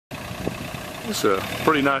It's a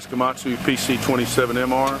pretty nice KOMATSU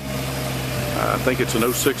PC27MR. I think it's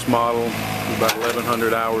an 06 model, about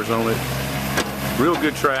 1,100 hours on it. Real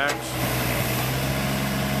good tracks.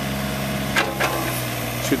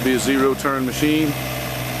 Should be a zero-turn machine.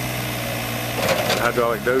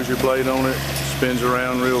 Hydraulic dozier blade on it. Spins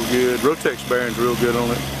around real good. Rotex bearing's real good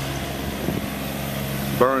on it.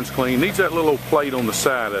 Burns clean. Needs that little plate on the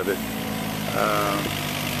side of it.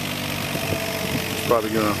 It's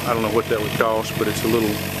probably gonna, I don't know what that would cost, but it's a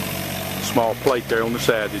little small plate there on the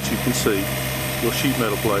side that you can see. Little sheet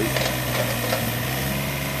metal plate.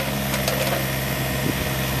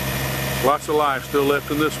 Lots of life still left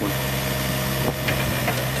in this one.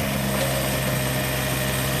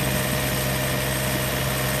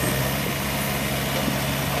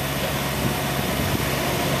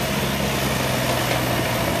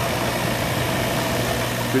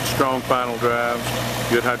 Good strong final drives,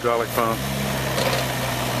 good hydraulic pump,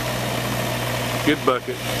 good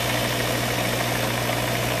bucket.